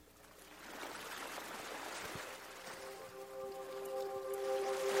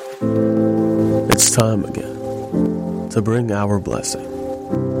It's time again to bring our blessing,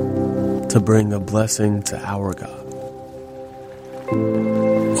 to bring a blessing to our God.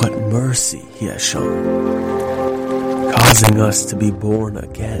 What mercy He has shown, causing us to be born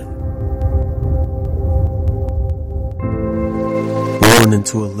again, born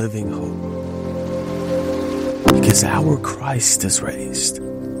into a living hope, because our Christ is raised,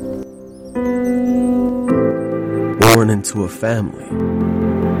 born into a family,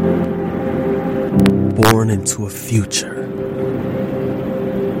 born into a future.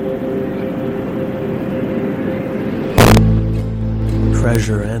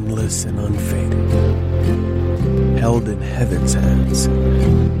 Treasure endless and unfading, held in heaven's hands,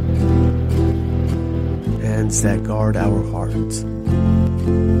 hands that guard our hearts,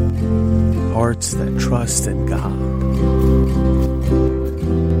 hearts that trust in God,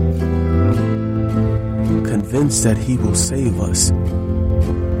 convinced that He will save us,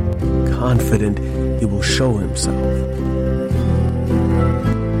 confident He will show Himself.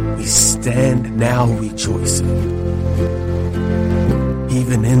 We stand now rejoicing,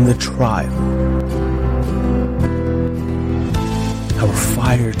 even in the trial. Our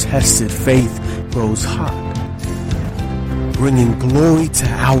fire-tested faith grows hot, bringing glory to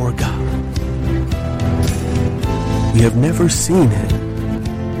our God. We have never seen Him,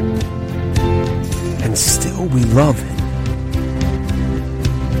 and still we love Him.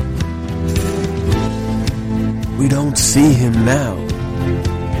 We don't see Him now,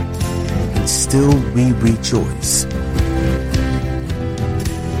 and still we rejoice.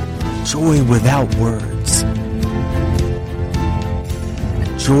 Joy without words,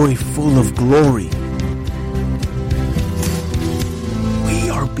 joy full of glory. We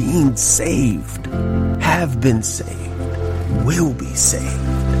are being saved, have been saved, will be saved.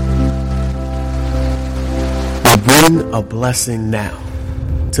 We bring a blessing now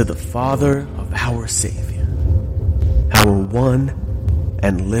to the Father of our Savior, our one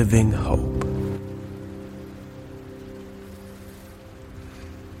and living hope.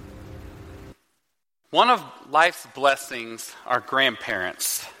 One of life's blessings are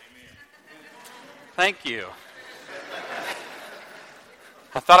grandparents. Thank you.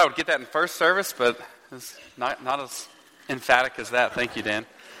 I thought I would get that in first service, but it's not as emphatic as that. Thank you, Dan.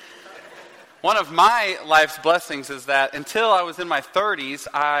 One of my life's blessings is that until I was in my 30s,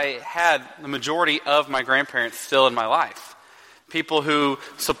 I had the majority of my grandparents still in my life. People who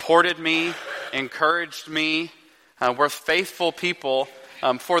supported me, encouraged me, were faithful people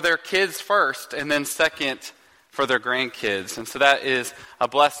for their kids first, and then second for their grandkids. And so that is a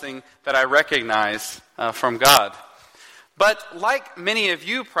blessing that I recognize from God. But like many of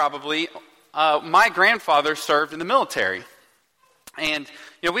you probably, my grandfather served in the military. And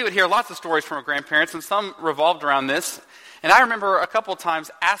we would hear lots of stories from our grandparents, and some revolved around this. And I remember a couple times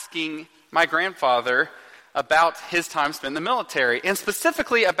asking my grandfather about his time spent in the military, and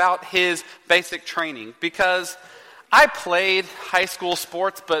specifically about his basic training, because I played high school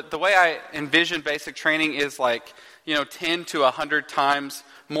sports, but the way I envision basic training is 10 to 100 times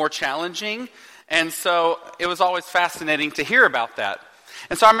more challenging. And so it was always fascinating to hear about that.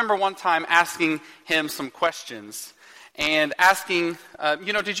 And so I remember one time asking him some questions and asking,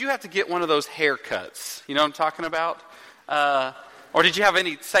 did you have to get one of those haircuts? You know what I'm talking about? Or did you have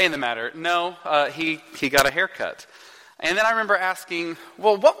any say in the matter? No, he got a haircut. And then I remember asking,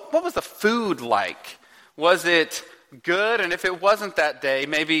 well, what was the food like? Was it good? And if it wasn't that day,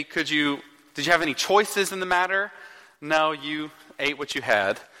 maybe did you have any choices in the matter? No, you ate what you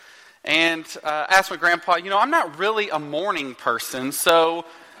had. And asked my grandpa, I'm not really a morning person, so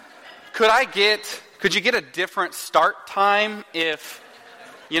could you get a different start time if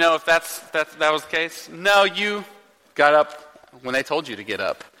that was the case? No, you got up when they told you to get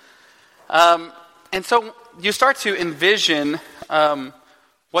up. And so you start to envision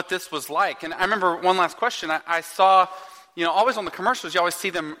what this was like. And I remember one last question. I saw, always on the commercials, you always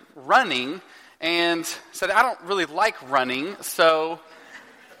see them running, and said, I don't really like running, so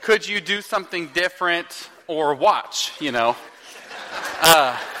could you do something different or watch,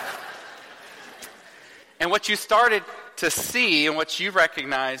 And what you started to see and what you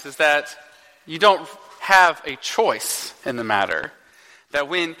recognize is that you don't have a choice in the matter. That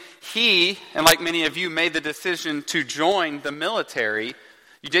when he, and like many of you, made the decision to join the military,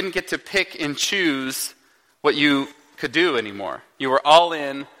 you didn't get to pick and choose what you could do anymore. You were all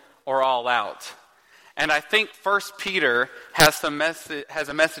in or all out. And I think 1 Peter has a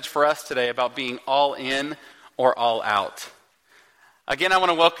message for us today about being all in or all out. Again, I want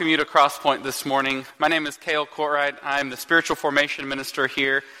to welcome you to Crosspoint this morning. My name is Cale Courtright. I'm the spiritual formation minister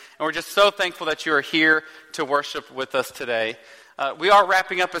here. And we're just so thankful that you are here to worship with us today. We are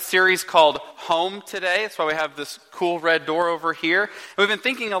wrapping up a series called Home today. That's why we have this cool red door over here. And we've been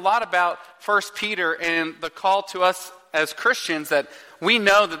thinking a lot about 1 Peter and the call to us as Christians that we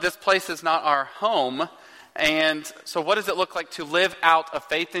know that this place is not our home. And so what does it look like to live out a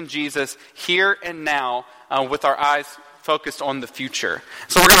faith in Jesus here and now with our eyes focused on the future?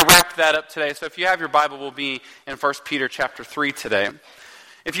 So we're going to wrap that up today. So if you have your Bible, we'll be in 1 Peter chapter 3 today.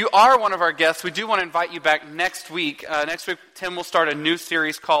 If you are one of our guests, we do want to invite you back next week. Next week, Tim will start a new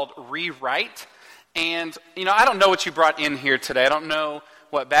series called Rewrite. And, I don't know what you brought in here today. I don't know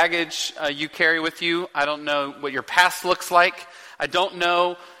what baggage you carry with you. I don't know what your past looks like. I don't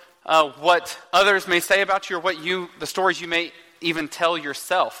know what others may say about you or the stories you may even tell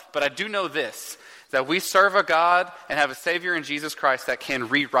yourself. But I do know this, that we serve a God and have a Savior in Jesus Christ that can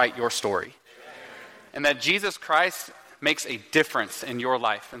rewrite your story. And that Jesus Christ makes a difference in your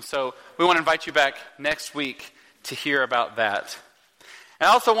life. And so we want to invite you back next week to hear about that. And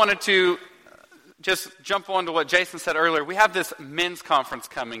I also wanted to just jump on to what Jason said earlier. We have this men's conference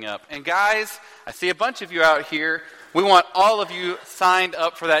coming up. And guys, I see a bunch of you out here. We want all of you signed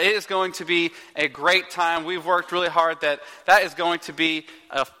up for that. It is going to be a great time. We've worked really hard that is going to be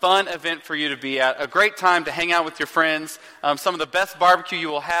a fun event for you to be at. A great time to hang out with your friends. Some of the best barbecue you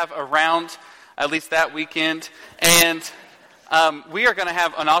will have around, at least that weekend. And we are going to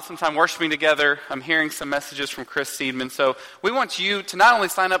have an awesome time worshiping together. I'm hearing some messages from Chris Seidman. So we want you to not only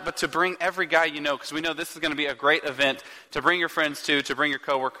sign up, but to bring every guy you know, because we know this is going to be a great event to bring your friends to bring your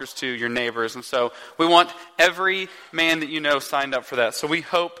coworkers to, your neighbors. And so we want every man that you know signed up for that. So we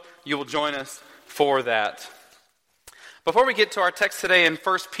hope you will join us for that. Before we get to our text today in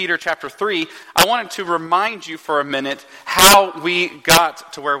 1 Peter chapter 3, I wanted to remind you for a minute how we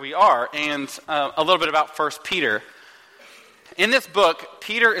got to where we are and a little bit about 1 Peter. In this book,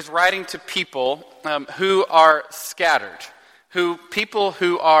 Peter is writing to people who are scattered, people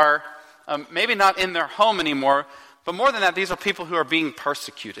who are maybe not in their home anymore, but more than that, these are people who are being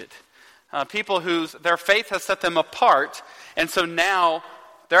persecuted, people their faith has set them apart, and so now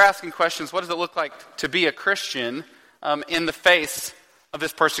they're asking questions, what does it look like to be a Christian in the face of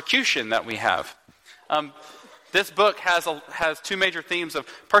this persecution that we have? This book has two major themes of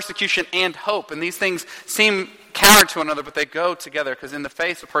persecution and hope, and these things seem counter to one another, but they go together because in the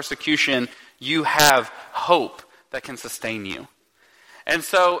face of persecution, you have hope that can sustain you. And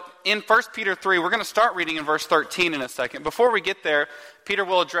so in 1 Peter 3, we're going to start reading in verse 13 in a second. Before we get there, Peter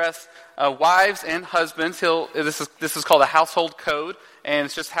will address wives and husbands. This is called a household code, and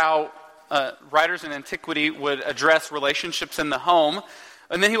it's just how writers in antiquity would address relationships in the home.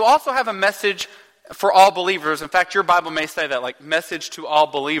 And then he will also have a message for all believers. In fact, your Bible may say that, like message to all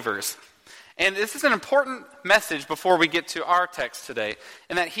believers. And this is an important message before we get to our text today,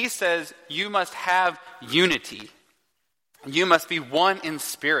 in that he says you must have unity. You must be one in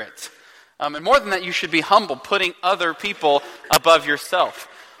spirit. And more than that, you should be humble, putting other people above yourself.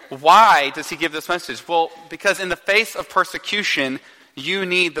 Why does he give this message? Well, because in the face of persecution, you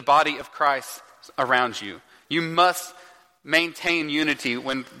need the body of Christ around you. You must maintain unity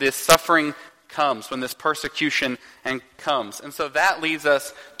when this suffering comes, when this persecution comes. And so that leads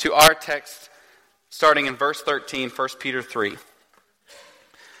us to our text starting in verse 13, 1 Peter 3.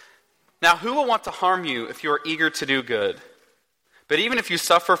 Now, who will want to harm you if you are eager to do good? But even if you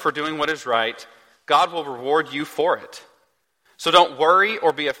suffer for doing what is right, God will reward you for it. So don't worry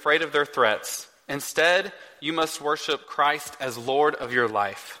or be afraid of their threats. Instead, you must worship Christ as Lord of your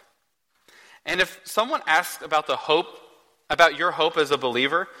life. And if someone asks about your hope as a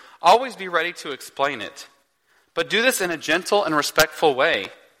believer, always be ready to explain it. But do this in a gentle and respectful way.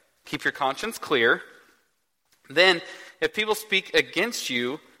 Keep your conscience clear. Then, if people speak against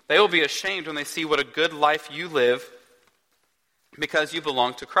you, they will be ashamed when they see what a good life you live because you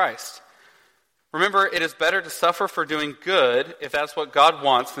belong to Christ. Remember, it is better to suffer for doing good, if that's what God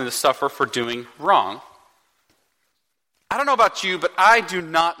wants, than to suffer for doing wrong. I don't know about you, but I do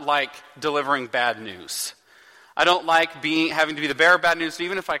not like delivering bad news. I don't like having to be the bearer of bad news.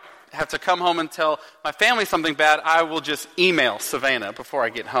 Even if I have to come home and tell my family something bad, I will just email Savannah before I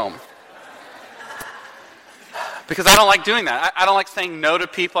get home. Because I don't like doing that. I don't like saying no to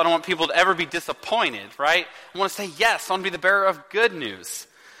people. I don't want people to ever be disappointed, right? I want to say yes. I want to be the bearer of good news.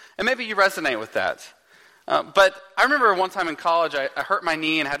 And maybe you resonate with that. But I remember one time in college, I hurt my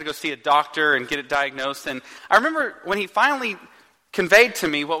knee and had to go see a doctor and get it diagnosed. And I remember when he finally conveyed to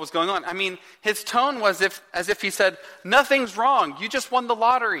me what was going on. I mean, his tone was as if he said, nothing's wrong, you just won the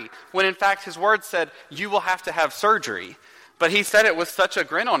lottery. When in fact his words said, you will have to have surgery. But he said it with such a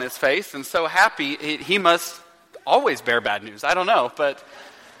grin on his face and so happy, he must always bear bad news. I don't know. But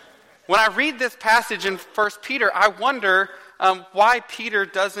when I read this passage in 1 Peter, I wonder why Peter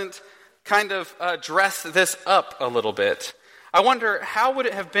doesn't kind of dress this up a little bit. I wonder, how would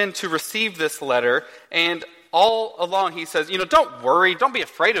it have been to receive this letter? And all along he says, don't worry, don't be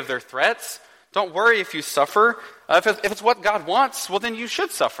afraid of their threats. Don't worry if you suffer. If it's what God wants, well, then you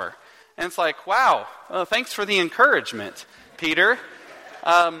should suffer. And it's like, wow, thanks for the encouragement, Peter.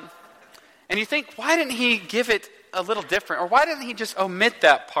 And you think, why didn't he give it a little different? Or why didn't he just omit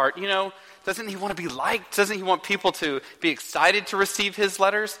that part? Doesn't he want to be liked? Doesn't he want people to be excited to receive his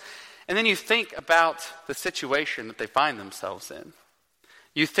letters? And then you think about the situation that they find themselves in.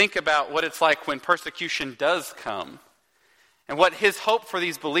 You think about what it's like when persecution does come. And what his hope for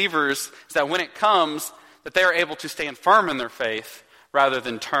these believers is that when it comes, that they are able to stand firm in their faith rather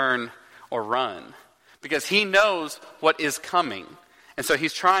than turn or run. Because he knows what is coming. And so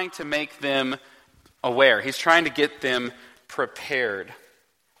he's trying to make them aware. He's trying to get them prepared.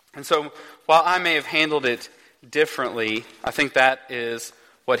 And so while I may have handled it differently, I think that is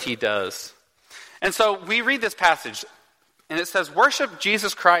what he does. And so we read this passage, and it says, worship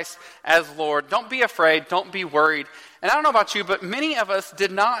Jesus Christ as Lord. Don't be afraid. Don't be worried. And I don't know about you, but many of us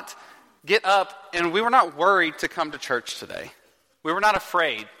did not get up, and we were not worried to come to church today. We were not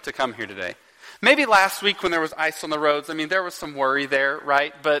afraid to come here today. Maybe last week when there was ice on the roads, there was some worry there,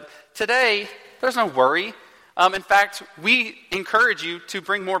 right? But today, there's no worry. In fact, we encourage you to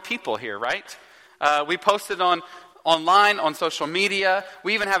bring more people here, right? We posted online, on social media.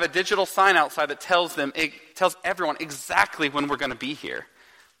 We even have a digital sign outside that tells everyone exactly when we're going to be here.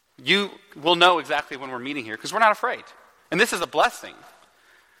 You will know exactly when we're meeting here because we're not afraid. And this is a blessing.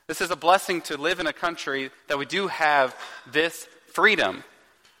 This is a blessing to live in a country that we do have this freedom.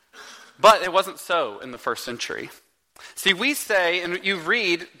 But it wasn't so in the first century. See, we say, and you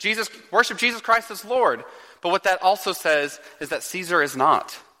read, worship Jesus Christ as Lord. But what that also says is that Caesar is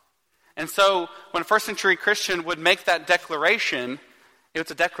not. And so when a first century Christian would make that declaration, it's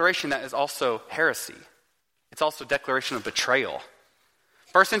a declaration that is also heresy. It's also a declaration of betrayal.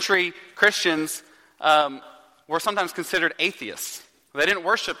 First century Christians were sometimes considered atheists. They didn't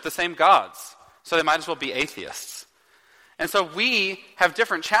worship the same gods, so they might as well be atheists. And so we have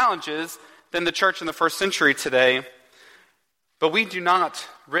different challenges than the church in the first century today, but we do not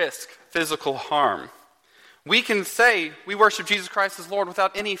risk physical harm. We can say we worship Jesus Christ as Lord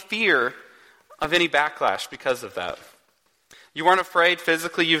without any fear of any backlash because of that. You weren't afraid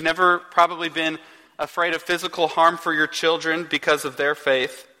physically. You've never probably been afraid of physical harm for your children because of their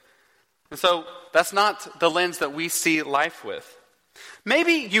faith. And so that's not the lens that we see life with.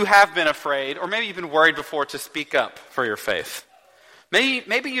 Maybe you have been afraid, or maybe you've been worried before to speak up for your faith.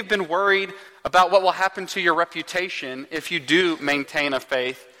 Maybe you've been worried about what will happen to your reputation if you do maintain a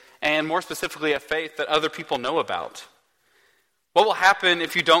faith, and more specifically a faith that other people know about. What will happen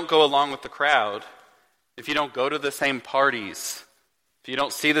if you don't go along with the crowd, if you don't go to the same parties, if you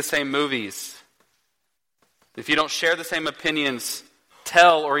don't see the same movies, if you don't share the same opinions,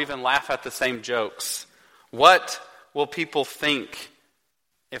 tell or even laugh at the same jokes? What will people think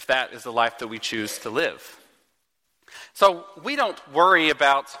if that is the life that we choose to live? So we don't worry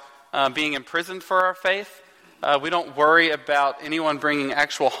about being imprisoned for our faith. We don't worry about anyone bringing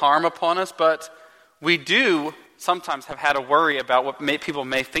actual harm upon us, but we do sometimes have had a worry about what people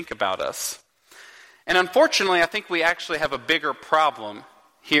may think about us. And unfortunately, I think we actually have a bigger problem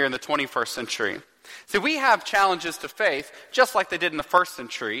here in the 21st century. See, we have challenges to faith, just like they did in the first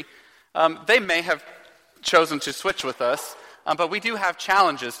century. They may have chosen to switch with us, but we do have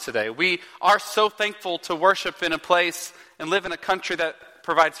challenges today. We are so thankful to worship in a place and live in a country that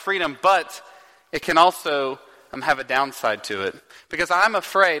provides freedom, but it can also have a downside to it. Because I'm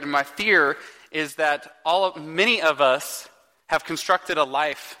afraid, and my fear is that many of us have constructed a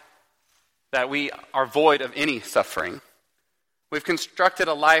life that we are void of any suffering. We've constructed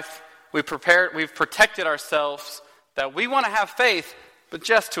a life, we've protected ourselves, that we want to have faith, but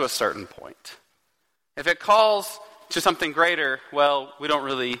just to a certain point. If it calls to something greater, well, we don't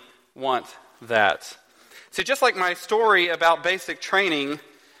really want that. See, just like my story about basic training,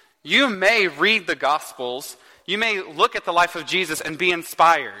 you may read the Gospels, you may look at the life of Jesus and be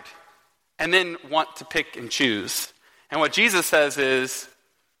inspired, and then want to pick and choose. And what Jesus says is,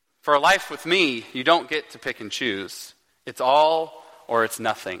 for a life with me, you don't get to pick and choose. It's all or it's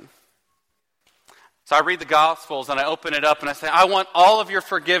nothing. So I read the Gospels and I open it up and I say, I want all of your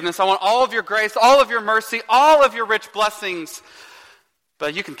forgiveness, I want all of your grace, all of your mercy, all of your rich blessings,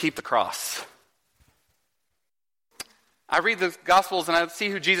 but you can keep the cross. I read the Gospels and I see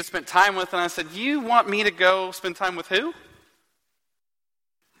who Jesus spent time with, and I said, you want me to go spend time with who?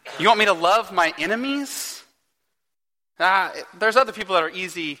 You want me to love my enemies? There's other people that are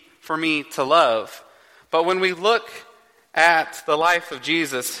easy for me to love. But when we look at the life of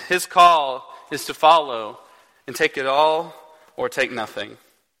Jesus, his call is to follow and take it all or take nothing.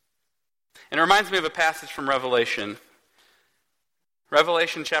 And it reminds me of a passage from Revelation.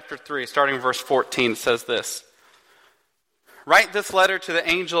 Revelation chapter 3, starting verse 14, says this. Write this letter to the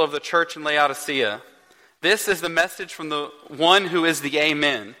angel of the church in Laodicea. This is the message from the one who is the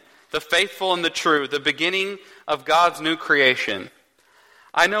Amen, the faithful and the true, the beginning of God's new creation.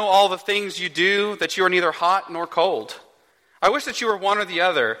 I know all the things you do, that you are neither hot nor cold. I wish that you were one or the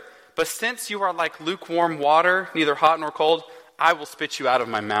other, but since you are like lukewarm water, neither hot nor cold, I will spit you out of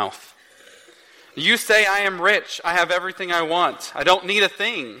my mouth. You say, I am rich, I have everything I want, I don't need a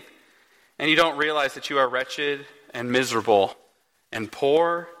thing. And you don't realize that you are wretched and miserable and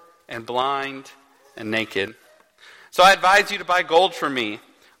poor and blind and naked. So I advise you to buy gold from me,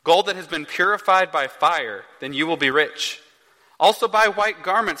 gold that has been purified by fire, then you will be rich. Also buy white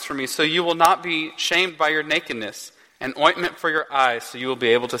garments from me, so you will not be shamed by your nakedness, and ointment for your eyes, so you will be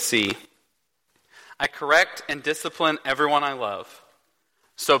able to see. I correct and discipline everyone I love.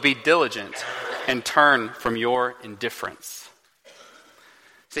 So be diligent and turn from your indifference.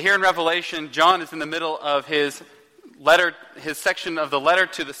 So here in Revelation, John is in the middle of his letter, his section of the letter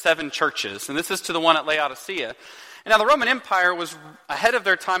to the 7 churches. And this is to the one at Laodicea. And now the Roman Empire was ahead of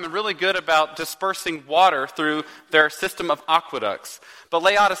their time and really good about dispersing water through their system of aqueducts. But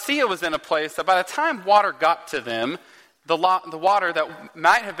Laodicea was in a place that by the time water got to them, the water that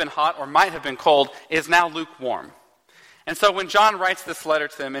might have been hot or might have been cold is now lukewarm. And so when John writes this letter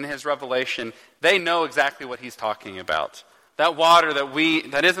to them in his Revelation, they know exactly what he's talking about. That water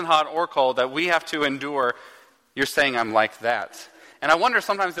that isn't hot or cold, that we have to endure, you're saying I'm like that. And I wonder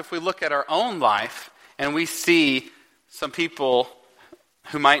sometimes if we look at our own life and we see some people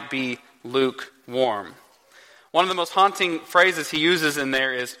who might be lukewarm. One of the most haunting phrases he uses in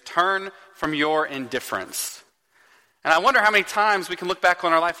there is, turn from your indifference. And I wonder how many times we can look back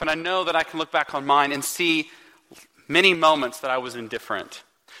on our life, and I know that I can look back on mine and see many moments that I was indifferent.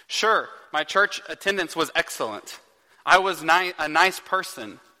 Sure, my church attendance was excellent. I was a nice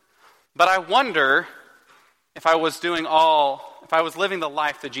person. But I wonder if I was living the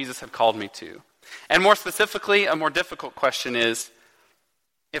life that Jesus had called me to. And more specifically, a more difficult question is,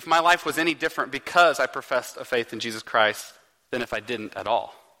 if my life was any different because I professed a faith in Jesus Christ than if I didn't at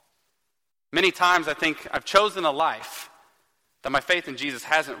all. Many times I think I've chosen a life that my faith in Jesus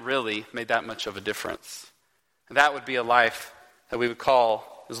hasn't really made that much of a difference. And that would be a life that we would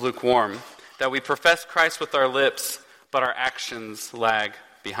call as lukewarm, that we profess Christ with our lips, but our actions lag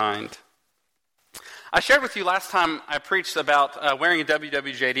behind. I shared with you last time I preached about wearing a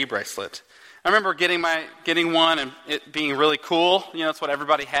WWJD bracelet. I remember getting one and it being really cool. You know, it's what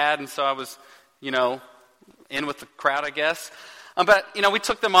everybody had, and so I was, in with the crowd, I guess. But, we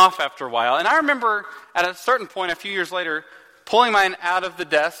took them off after a while. And I remember at a certain point, a few years later, pulling mine out of the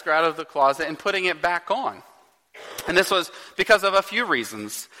desk or out of the closet and putting it back on. And this was because of a few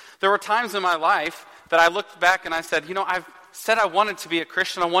reasons. There were times in my life that I looked back and I said, I've said I wanted to be a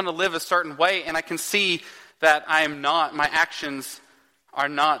Christian, I wanted to live a certain way, and I can see that I am not, my actions are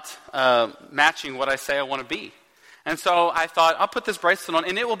not matching what I say I want to be. And so I thought, I'll put this bracelet on,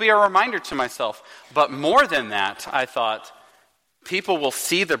 and it will be a reminder to myself. But more than that, I thought, people will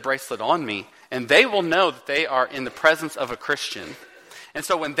see the bracelet on me, and they will know that they are in the presence of a Christian. And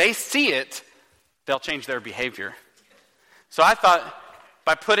so when they see it, they'll change their behavior. So I thought,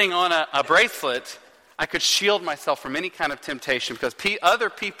 by putting on a bracelet, I could shield myself from any kind of temptation because other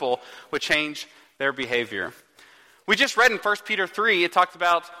people would change their behavior. We just read in 1 Peter 3, it talked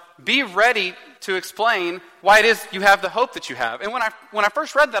about be ready to explain why it is you have the hope that you have. And when I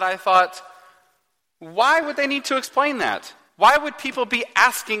first read that, I thought, why would they need to explain that? Why would people be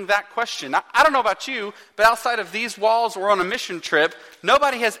asking that question? I don't know about you, but outside of these walls or on a mission trip,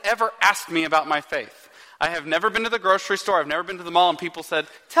 nobody has ever asked me about my faith. I have never been to the grocery store, I've never been to the mall, and people said,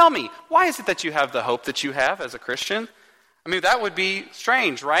 tell me, why is it that you have the hope that you have as a Christian? I mean, that would be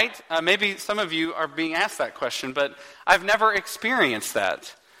strange, right? Maybe some of you are being asked that question, but I've never experienced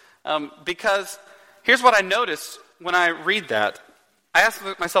that. Because here's what I noticed when I read that. I asked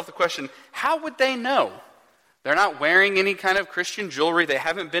myself the question, how would they know? They're not wearing any kind of Christian jewelry. They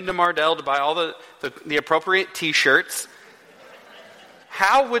haven't been to Mardell to buy all the appropriate T-shirts.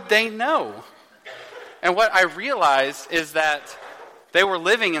 How would they know? And what I realized is that they were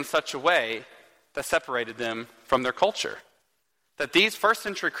living in such a way that separated them from their culture. That these first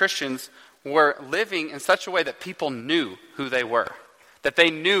century Christians were living in such a way that people knew who they were. That they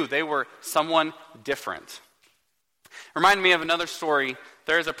knew they were someone different. Reminded me of another story.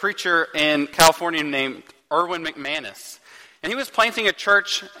 There is a preacher in California named Erwin McManus. And he was planting a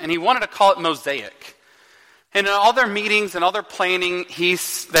church, and he wanted to call it Mosaic. And in all their meetings and all their planning, he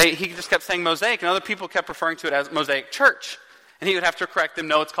just kept saying Mosaic, and other people kept referring to it as Mosaic Church. And he would have to correct them,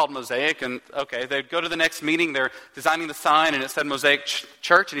 no, it's called Mosaic. And okay, they'd go to the next meeting, they're designing the sign, and it said Mosaic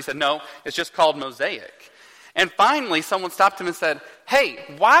Church. And he said, no, it's just called Mosaic. And finally, someone stopped him and said, hey,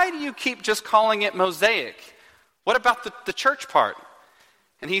 why do you keep just calling it Mosaic? What about the church part?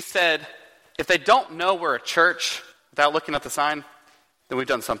 And he said, if they don't know we're a church without looking at the sign, then we've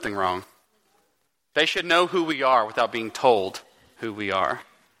done something wrong. They should know who we are without being told who we are.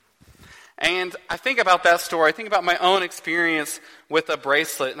 And I think about that story. I think about my own experience with a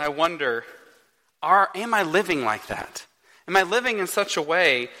bracelet, and I wonder, am I living like that? Am I living in such a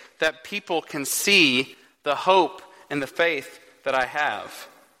way that people can see the hope and the faith that I have?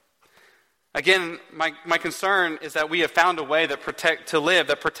 Again, my concern is that we have found a way that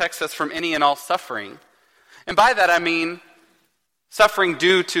protects us from any and all suffering. And by that I mean suffering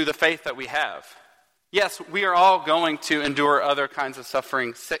due to the faith that we have. Yes, we are all going to endure other kinds of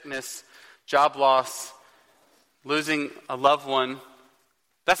suffering, sickness, job loss, losing a loved one.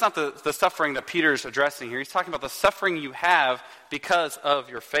 That's not the suffering that Peter's addressing here. He's talking about the suffering you have because of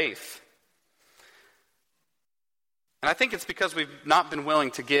your faith. And I think it's because we've not been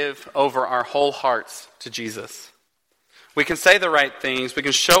willing to give over our whole hearts to Jesus. We can say the right things, we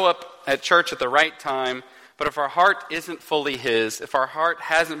can show up at church at the right time, but if our heart isn't fully His, if our heart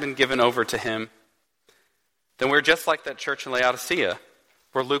hasn't been given over to Him, then we're just like that church in Laodicea.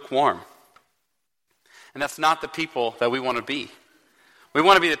 We're lukewarm. And that's not the people that we want to be. We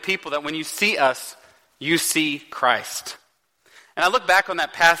want to be the people that when you see us, you see Christ. And I look back on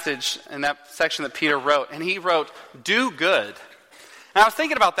that passage in that section that Peter wrote, and he wrote, do good. And I was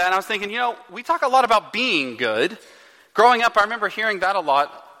thinking about that, and I was thinking, we talk a lot about being good. Growing up, I remember hearing that a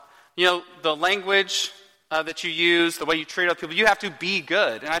lot. The language that you use, the way you treat other people, you have to be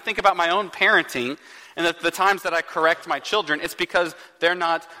good. And I think about my own parenting, and the times that I correct my children, it's because they're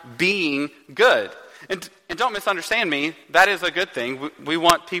not being good. And don't misunderstand me, that is a good thing. We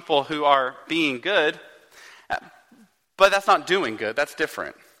want people who are being good, but that's not doing good. That's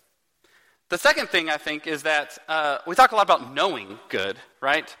different. The second thing I think is that we talk a lot about knowing good,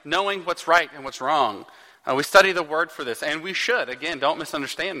 right? Knowing what's right and what's wrong. We study the word for this, and we should. Again, don't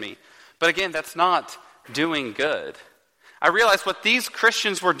misunderstand me. But again, that's not doing good. I realized what these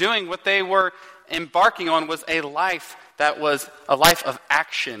Christians were doing, what they were embarking on, was a life that was a life of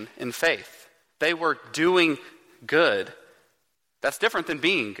action in faith. They were doing good. That's different than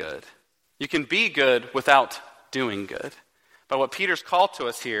being good. You can be good without doing good. But what Peter's call to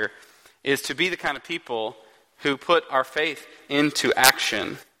us here is to be the kind of people who put our faith into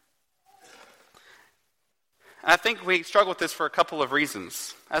action. I think we struggle with this for a couple of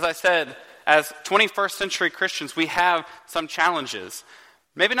reasons. As I said, as 21st century Christians, we have some challenges.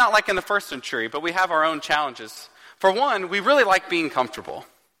 Maybe not like in the first century, but we have our own challenges. For one, we really like being comfortable.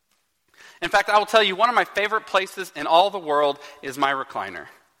 In fact, I will tell you, one of my favorite places in all the world is my recliner.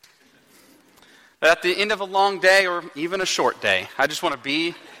 At the end of a long day or even a short day, I just want to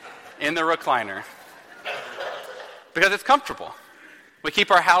be in the recliner because it's comfortable. We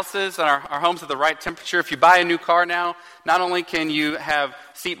keep our houses and our homes at the right temperature. If you buy a new car now, not only can you have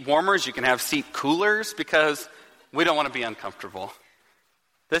seat warmers, you can have seat coolers because we don't want to be uncomfortable.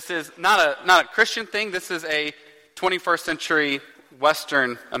 This is not a Christian thing. This is a 21st century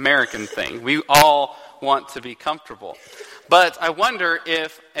Western American thing. We all want to be comfortable. But I wonder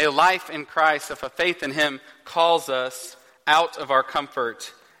if a life in Christ, if a faith in Him calls us out of our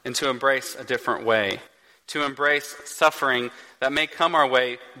comfort and to embrace a different way, to embrace suffering that may come our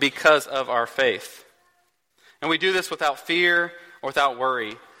way because of our faith. And we do this without fear or without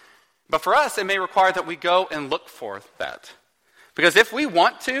worry. But for us, it may require that we go and look for that. Because if we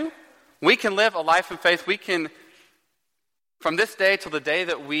want to, we can live a life in faith. We can, from this day till the day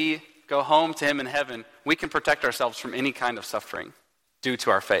that we go home to Him in heaven, we can protect ourselves from any kind of suffering due to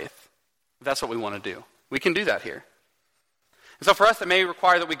our faith. That's what we want to do. We can do that here. And so for us, it may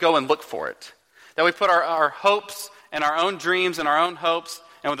require that we go and look for it. That we put our hopes and our own dreams and our own hopes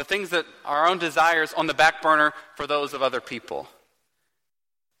and the things that our own desires on the back burner for those of other people.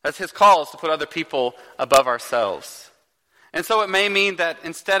 That's His call, is to put other people above ourselves. And so it may mean that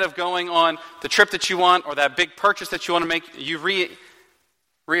instead of going on the trip that you want or that big purchase that you want to make, you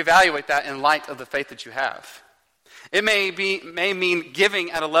reevaluate that in light of the faith that you have. It may mean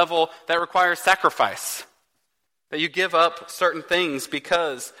giving at a level that requires sacrifice. That you give up certain things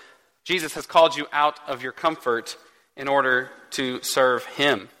because Jesus has called you out of your comfort in order to serve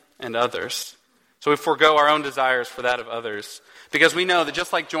Him and others. So we forego our own desires for that of others. Because we know that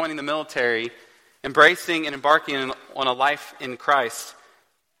just like joining the military, Embracing and embarking on a life in Christ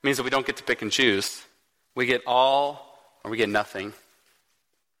means that we don't get to pick and choose. We get all or we get nothing.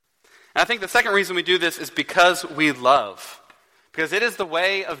 And I think the second reason we do this is because we love. Because it is the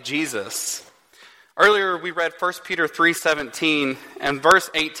way of Jesus. Earlier we read 1 Peter 3:17, and verse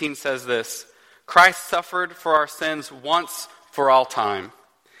 18 says this: Christ suffered for our sins once for all time.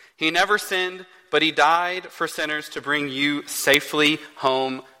 He never sinned, but he died for sinners to bring you safely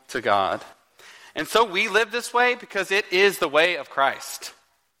home to God. And so we live this way because it is the way of Christ.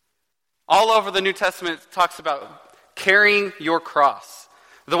 All over the New Testament it talks about carrying your cross.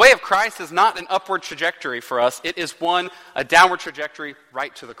 The way of Christ is not an upward trajectory for us. It is a downward trajectory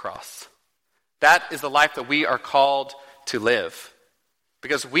right to the cross. That is the life that we are called to live.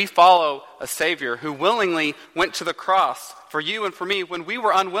 Because we follow a Savior who willingly went to the cross for you and for me when we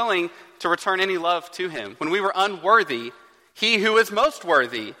were unwilling to return any love to him. When we were unworthy, he who is most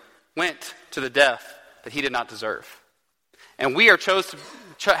worthy went to the death that he did not deserve. And we are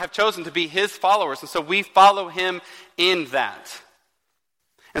have chosen to be his followers, and so we follow him in that.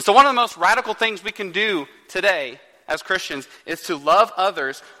 And so one of the most radical things we can do today as Christians is to love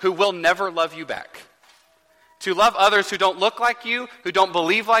others who will never love you back. To love others who don't look like you, who don't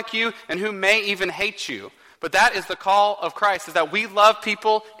believe like you, and who may even hate you. But that is the call of Christ, is that we love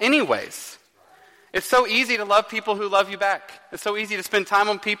people anyways. It's so easy to love people who love you back. It's so easy to spend time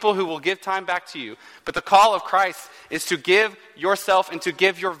on people who will give time back to you. But the call of Christ is to give yourself and to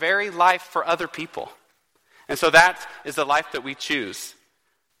give your very life for other people. And so that is the life that we choose.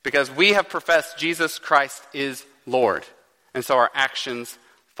 Because we have professed Jesus Christ is Lord. And so our actions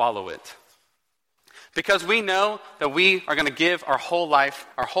follow it. Because we know that we are going to give our whole life,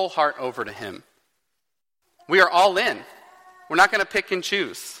 our whole heart over to him. We are all in. We're not going to pick and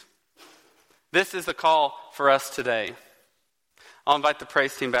choose. This is the call for us today. I'll invite the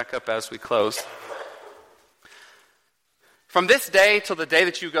praise team back up as we close. From this day till the day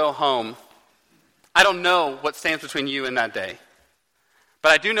that you go home, I don't know what stands between you and that day.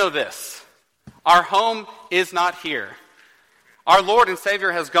 But I do know this. Our home is not here. Our Lord and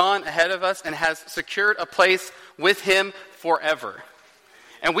Savior has gone ahead of us and has secured a place with him forever.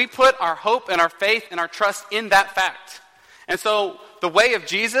 And we put our hope and our faith and our trust in that fact. And so the way of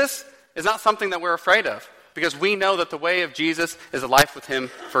Jesus is not something that we're afraid of, because we know that the way of Jesus is a life with him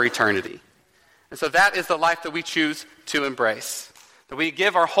for eternity. And so that is the life that we choose to embrace. That we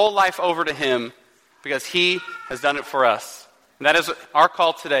give our whole life over to him because he has done it for us. And that is our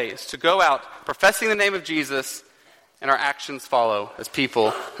call today, is to go out professing the name of Jesus, and our actions follow as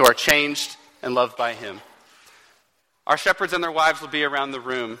people who are changed and loved by him. Our shepherds and their wives will be around the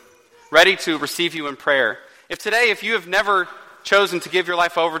room, ready to receive you in prayer. If you have never chosen to give your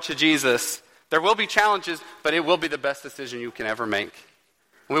life over to Jesus, there will be challenges, but it will be the best decision you can ever make.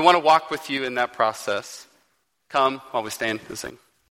 And we want to walk with you in that process. Come while we stand and sing.